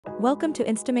Welcome to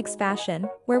Insta'Mix Fashion,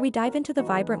 where we dive into the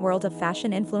vibrant world of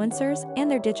fashion influencers and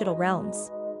their digital realms.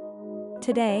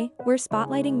 Today, we're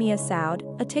spotlighting Mia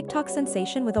Saud, a TikTok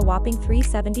sensation with a whopping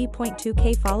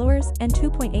 370.2k followers and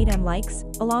 2.8 likes,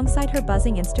 alongside her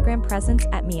buzzing Instagram presence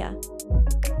at Mia.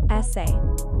 Essay.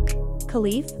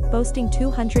 Khalif, boasting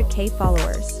 200k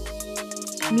followers.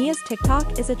 Mia's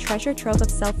TikTok is a treasure trove of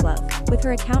self-love, with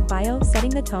her account bio setting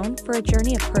the tone for a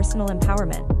journey of personal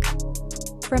empowerment.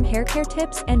 From haircare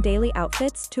tips and daily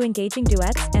outfits to engaging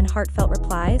duets and heartfelt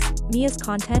replies, Mia's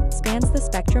content spans the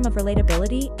spectrum of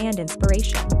relatability and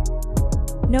inspiration.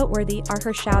 Noteworthy are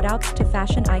her shoutouts to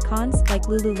fashion icons like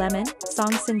Lululemon,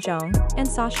 Song Sin-jong, and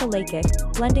Sasha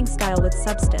Lakik, blending style with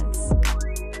substance.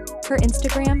 Her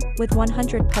Instagram, with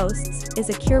 100 posts, is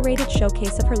a curated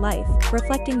showcase of her life,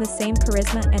 reflecting the same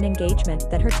charisma and engagement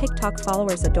that her TikTok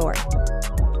followers adore.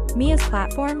 Mia's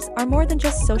platforms are more than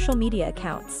just social media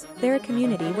accounts. They're a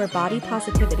community where body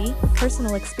positivity,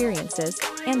 personal experiences,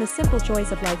 and the simple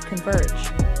joys of life converge.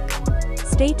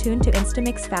 Stay tuned to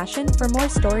Insta'Mix Fashion for more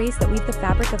stories that weave the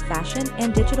fabric of fashion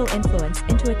and digital influence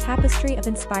into a tapestry of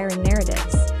inspiring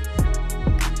narratives.